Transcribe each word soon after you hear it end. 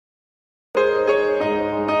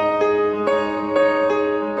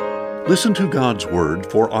Listen to God's Word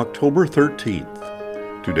for October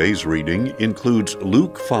 13th. Today's reading includes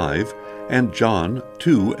Luke 5 and John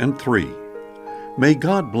 2 and 3. May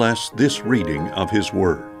God bless this reading of His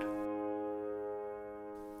Word.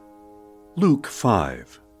 Luke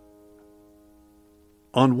 5.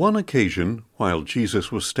 On one occasion, while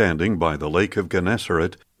Jesus was standing by the lake of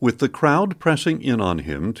Gennesaret, with the crowd pressing in on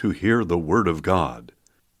him to hear the word of God,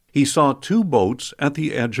 he saw two boats at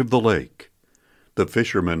the edge of the lake. The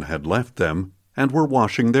fishermen had left them and were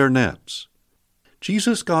washing their nets.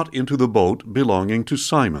 Jesus got into the boat belonging to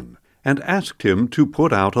Simon and asked him to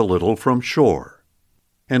put out a little from shore.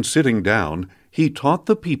 And sitting down, he taught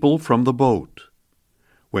the people from the boat.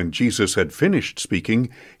 When Jesus had finished speaking,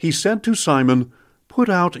 he said to Simon, "Put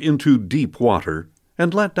out into deep water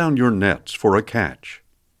and let down your nets for a catch."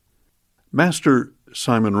 "Master,"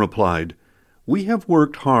 Simon replied, "we have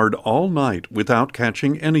worked hard all night without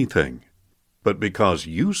catching anything. But because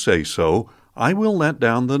you say so, I will let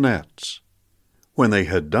down the nets." When they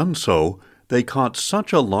had done so, they caught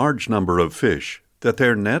such a large number of fish that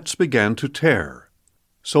their nets began to tear.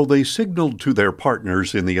 So they signaled to their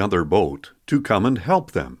partners in the other boat to come and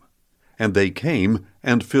help them. And they came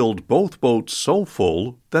and filled both boats so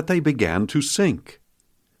full that they began to sink.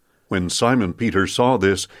 When Simon Peter saw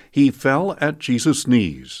this, he fell at Jesus'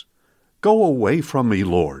 knees. "Go away from me,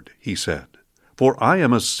 Lord," he said, "for I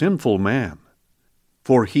am a sinful man."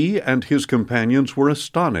 For he and his companions were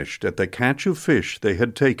astonished at the catch of fish they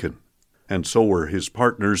had taken, and so were his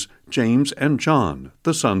partners James and John,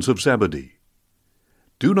 the sons of Zebedee.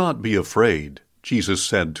 "Do not be afraid," Jesus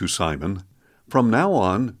said to Simon. "From now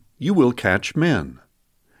on you will catch men."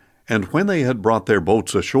 And when they had brought their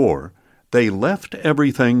boats ashore, they left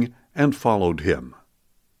everything and followed him.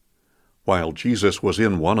 While Jesus was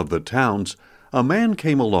in one of the towns, a man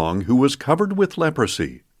came along who was covered with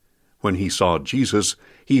leprosy. When he saw Jesus,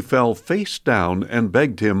 he fell face down and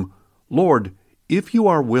begged him, "Lord, if you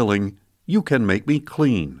are willing, you can make me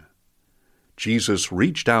clean." Jesus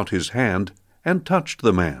reached out his hand and touched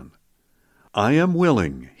the man. "I am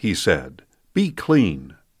willing," he said, "be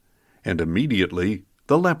clean." And immediately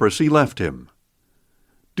the leprosy left him.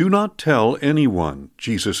 "Do not tell anyone,"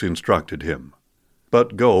 Jesus instructed him,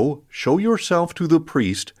 "but go, show yourself to the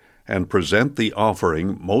priest, and present the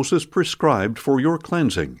offering Moses prescribed for your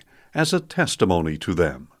cleansing, as a testimony to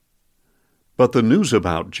them." But the news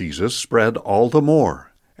about Jesus spread all the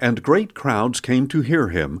more, and great crowds came to hear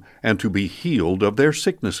him and to be healed of their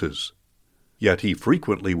sicknesses. Yet he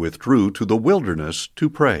frequently withdrew to the wilderness to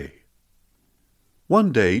pray.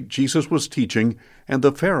 One day Jesus was teaching, and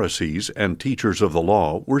the Pharisees and teachers of the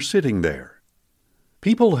law were sitting there.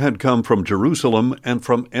 People had come from Jerusalem and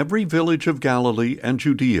from every village of Galilee and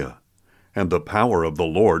Judea, and the power of the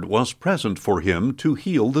Lord was present for him to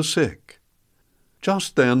heal the sick.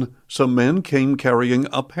 Just then some men came carrying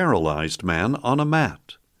a paralyzed man on a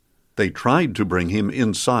mat. They tried to bring him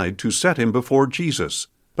inside to set him before Jesus,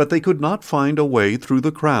 but they could not find a way through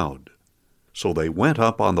the crowd. So they went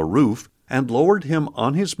up on the roof and lowered him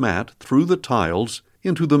on his mat through the tiles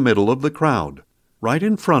into the middle of the crowd, right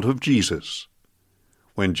in front of Jesus.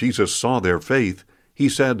 When Jesus saw their faith, he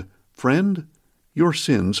said, "Friend, your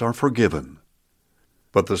sins are forgiven."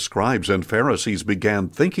 But the scribes and Pharisees began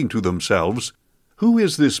thinking to themselves, "Who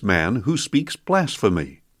is this man who speaks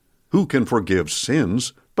blasphemy? Who can forgive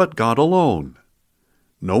sins but God alone?"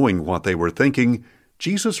 Knowing what they were thinking,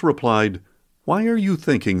 Jesus replied, "Why are you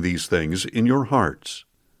thinking these things in your hearts?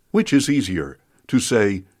 Which is easier, to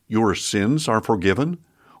say, 'Your sins are forgiven,'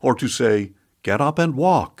 or to say, 'Get up and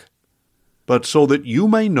walk'? But so that you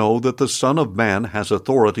may know that the Son of Man has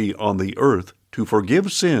authority on the earth to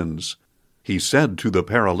forgive sins," he said to the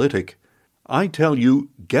paralytic, "I tell you,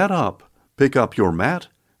 get up, pick up your mat,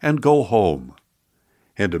 and go home."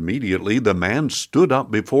 And immediately the man stood up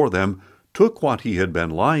before them, took what he had been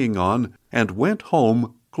lying on, and went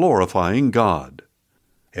home, glorifying God.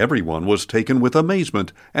 Everyone was taken with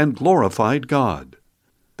amazement and glorified God.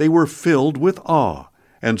 They were filled with awe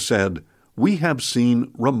and said, "We have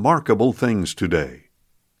seen remarkable things today."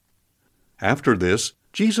 After this,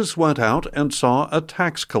 Jesus went out and saw a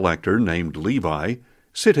tax collector named Levi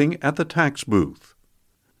sitting at the tax booth.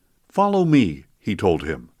 "Follow me," he told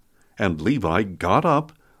him, and Levi got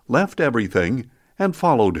up, left everything, and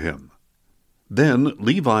followed him. Then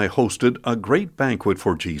Levi hosted a great banquet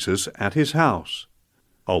for Jesus at his house.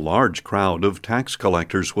 A large crowd of tax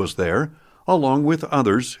collectors was there, along with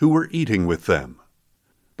others who were eating with them.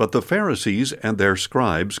 But the Pharisees and their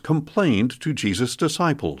scribes complained to Jesus'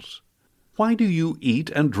 disciples, "Why do you eat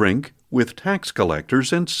and drink with tax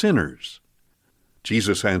collectors and sinners?"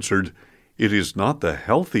 Jesus answered, "It is not the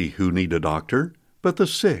healthy who need a doctor, but the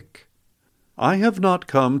sick. I have not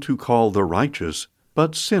come to call the righteous,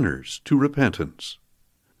 but sinners to repentance."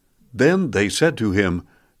 Then they said to him,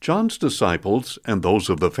 "John's disciples and those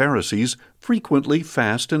of the Pharisees frequently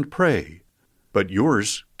fast and pray, but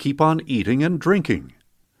yours keep on eating and drinking."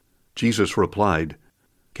 Jesus replied,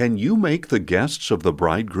 "Can you make the guests of the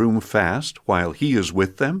bridegroom fast while he is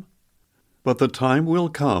with them? But the time will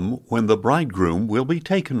come when the bridegroom will be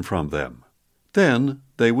taken from them. Then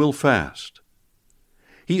they will fast."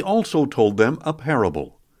 He also told them a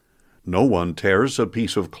parable. "No one tears a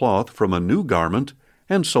piece of cloth from a new garment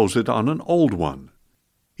and sews it on an old one.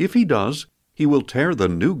 If he does, he will tear the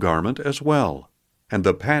new garment as well, and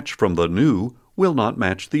the patch from the new will not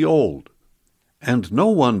match the old. And no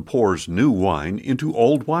one pours new wine into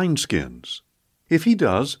old wineskins. If he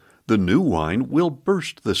does, the new wine will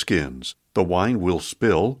burst the skins, the wine will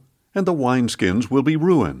spill, and the wineskins will be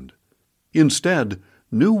ruined. Instead,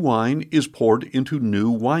 new wine is poured into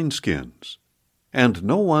new wineskins. And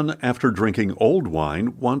no one after drinking old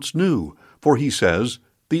wine wants new, for he says,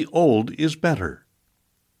 'The old is better.'"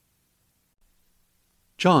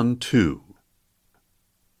 John 2.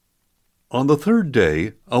 On the third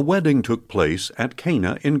day, a wedding took place at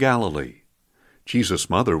Cana in Galilee. Jesus'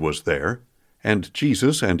 mother was there, and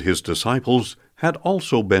Jesus and his disciples had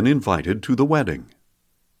also been invited to the wedding.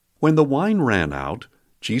 When the wine ran out,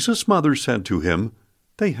 Jesus' mother said to him,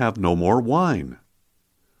 "They have no more wine."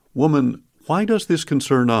 "Woman, why does this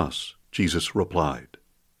concern us?" Jesus replied.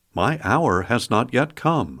 "My hour has not yet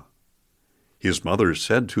come." His mother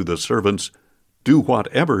said to the servants, "Do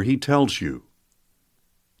whatever he tells you."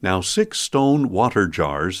 Now 6 stone water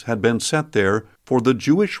jars had been set there for the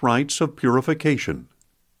Jewish rites of purification.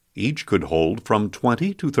 Each could hold from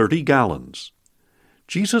 20 to 30 gallons.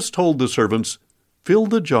 Jesus told the servants, "Fill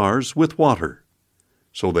the jars with water."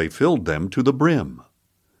 So they filled them to the brim.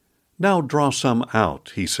 "Now draw some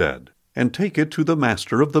out," he said, "and take it to the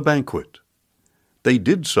master of the banquet." They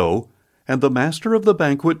did so, and the master of the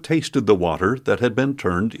banquet tasted the water that had been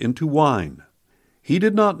turned into wine. He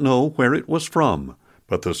did not know where it was from,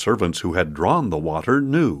 but the servants who had drawn the water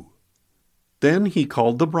knew. Then he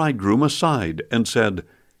called the bridegroom aside and said,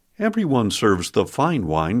 "Everyone serves the fine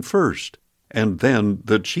wine first, and then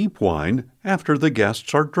the cheap wine after the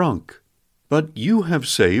guests are drunk. But you have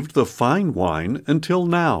saved the fine wine until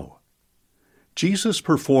now." Jesus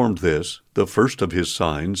performed this, the first of his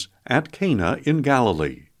signs, at Cana in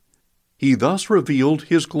Galilee. He thus revealed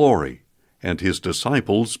his glory, and his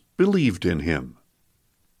disciples believed in him.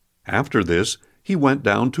 After this, he went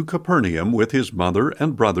down to Capernaum with his mother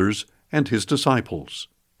and brothers and his disciples,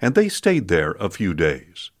 and they stayed there a few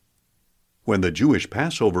days. When the Jewish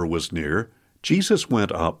Passover was near, Jesus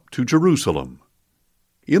went up to Jerusalem.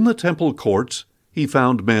 In the temple courts, he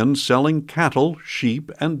found men selling cattle,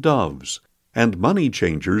 sheep, and doves, and money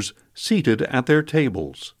changers seated at their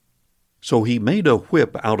tables. So he made a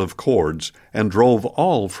whip out of cords and drove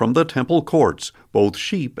all from the temple courts, both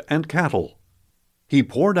sheep and cattle. He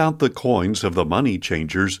poured out the coins of the money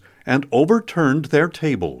changers and overturned their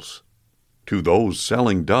tables. To those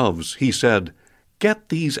selling doves he said, "Get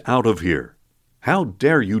these out of here. How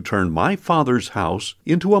dare you turn my Father's house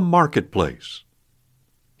into a marketplace?"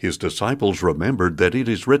 His disciples remembered that it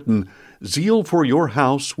is written, "Zeal for your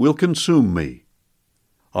house will consume me."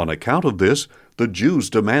 On account of this, the Jews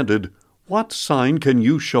demanded, "What sign can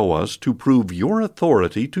you show us to prove your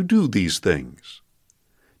authority to do these things?"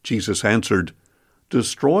 Jesus answered,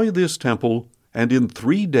 "Destroy this temple, and in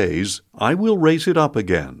 3 days I will raise it up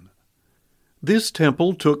again." "This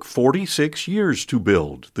temple took 46 years to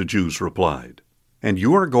build," the Jews replied, "and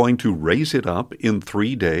you are going to raise it up in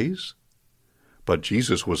 3 days?" But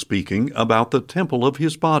Jesus was speaking about the temple of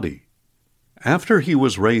his body. After he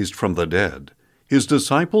was raised from the dead, his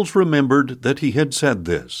disciples remembered that he had said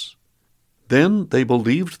this. Then they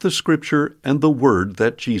believed the Scripture and the word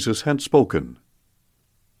that Jesus had spoken.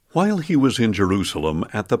 While he was in Jerusalem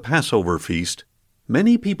at the Passover feast,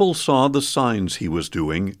 many people saw the signs he was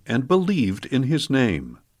doing and believed in his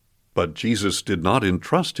name. But Jesus did not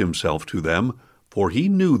entrust himself to them, for he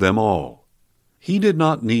knew them all. He did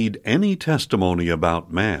not need any testimony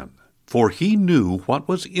about man, for he knew what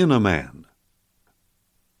was in a man.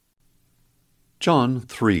 John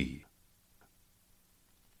 3.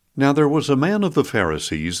 Now there was a man of the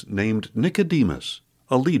Pharisees named Nicodemus,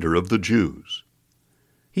 a leader of the Jews.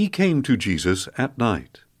 He came to Jesus at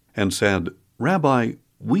night and said, "Rabbi,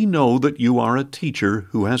 we know that you are a teacher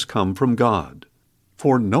who has come from God,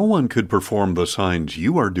 for no one could perform the signs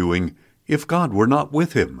you are doing if God were not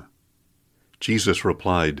with him." Jesus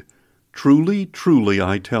replied, "Truly, truly,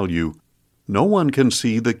 I tell you, no one can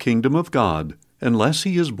see the kingdom of God unless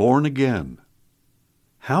he is born again."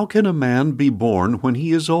 "How can a man be born when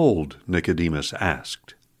he is old?" Nicodemus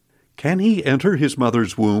asked. "Can he enter his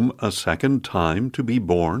mother's womb a second time to be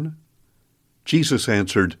born?" Jesus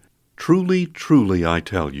answered, "Truly, truly, I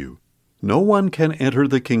tell you, no one can enter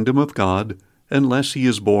the kingdom of God unless he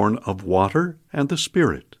is born of water and the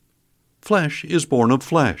Spirit. Flesh is born of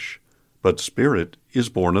flesh, but Spirit is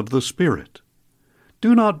born of the Spirit.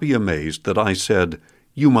 Do not be amazed that I said,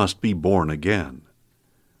 'You must be born again.'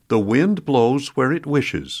 The wind blows where it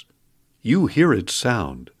wishes. You hear its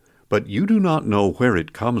sound, but you do not know where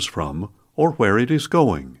it comes from or where it is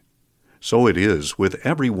going. So it is with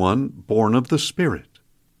everyone born of the Spirit."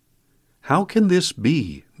 "How can this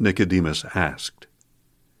be?" Nicodemus asked.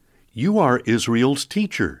 "You are Israel's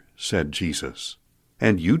teacher," said Jesus,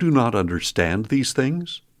 "and you do not understand these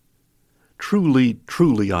things? Truly,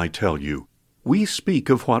 truly, I tell you, we speak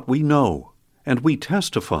of what we know, and we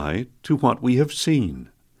testify to what we have seen,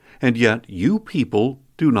 and yet you people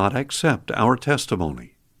do not accept our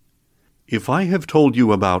testimony. If I have told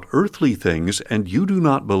you about earthly things and you do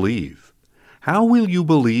not believe, how will you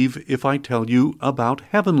believe if I tell you about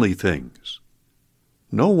heavenly things?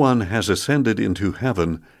 No one has ascended into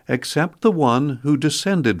heaven except the one who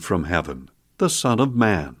descended from heaven, the Son of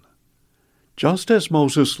Man. Just as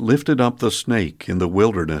Moses lifted up the snake in the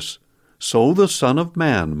wilderness, so the Son of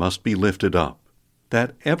Man must be lifted up,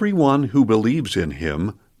 that everyone who believes in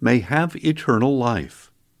him may have eternal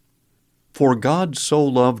life. For God so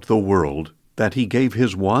loved the world that he gave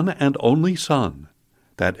his one and only Son,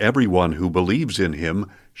 that everyone who believes in him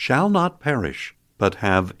shall not perish, but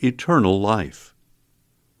have eternal life.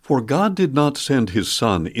 For God did not send his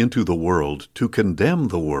Son into the world to condemn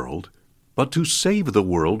the world, but to save the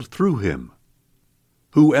world through him.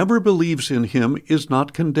 Whoever believes in him is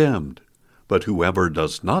not condemned, but whoever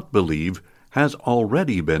does not believe has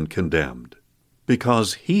already been condemned,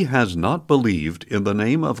 because he has not believed in the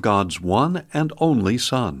name of God's one and only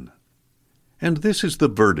Son. And this is the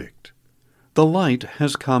verdict. The light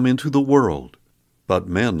has come into the world, but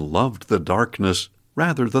men loved the darkness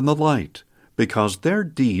rather than the light, because their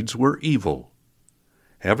deeds were evil.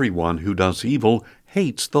 Everyone who does evil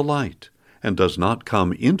hates the light, and does not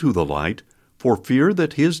come into the light, for fear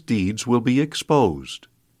that his deeds will be exposed.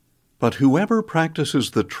 But whoever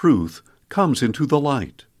practices the truth comes into the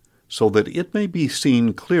light, so that it may be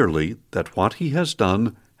seen clearly that what he has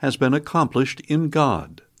done has been accomplished in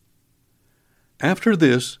God." After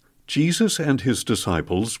this, Jesus and his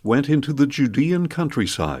disciples went into the Judean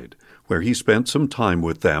countryside, where he spent some time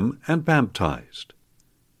with them and baptized.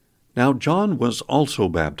 Now John was also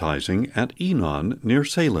baptizing at Enon near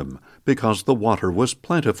Salem, because the water was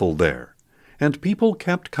plentiful there, and people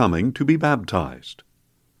kept coming to be baptized.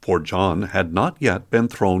 For John had not yet been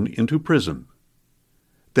thrown into prison.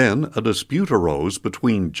 Then a dispute arose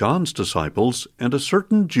between John's disciples and a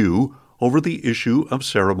certain Jew over the issue of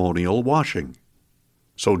ceremonial washing.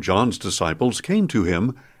 So John's disciples came to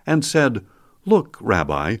him and said, "Look,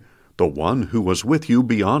 Rabbi, the one who was with you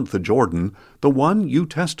beyond the Jordan, the one you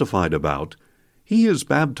testified about, he is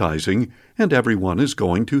baptizing, and everyone is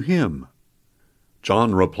going to him."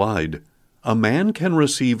 John replied, "A man can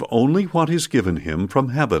receive only what is given him from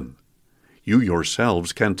heaven. You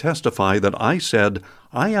yourselves can testify that I said,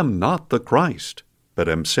 'I am not the Christ, but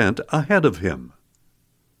am sent ahead of him.'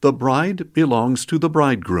 The bride belongs to the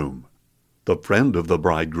bridegroom. The friend of the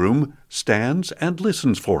bridegroom stands and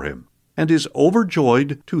listens for him, and is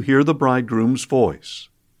overjoyed to hear the bridegroom's voice.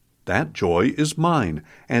 That joy is mine,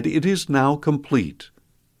 and it is now complete.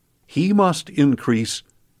 He must increase,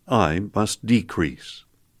 I must decrease.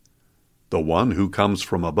 The one who comes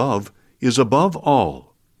from above is above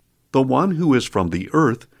all. The one who is from the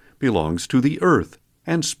earth belongs to the earth,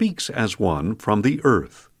 and speaks as one from the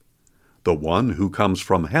earth. The one who comes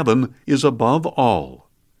from heaven is above all.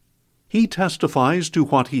 He testifies to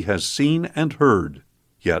what he has seen and heard,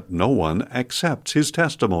 yet no one accepts his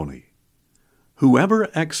testimony. Whoever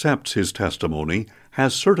accepts his testimony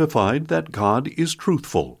has certified that God is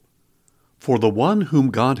truthful. For the one whom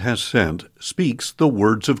God has sent speaks the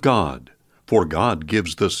words of God, for God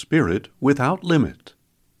gives the Spirit without limit.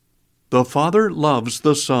 The Father loves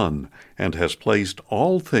the Son, and has placed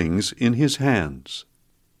all things in his hands.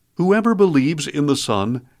 Whoever believes in the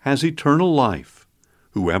Son has eternal life.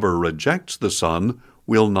 Whoever rejects the Son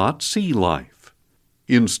will not see life.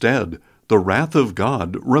 Instead, the wrath of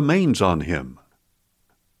God remains on him.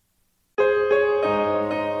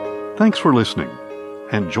 Thanks for listening,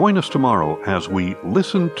 and join us tomorrow as we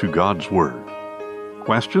listen to God's Word.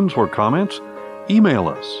 Questions or comments? Email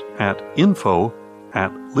us at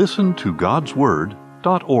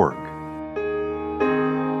info@listentogodsword.org.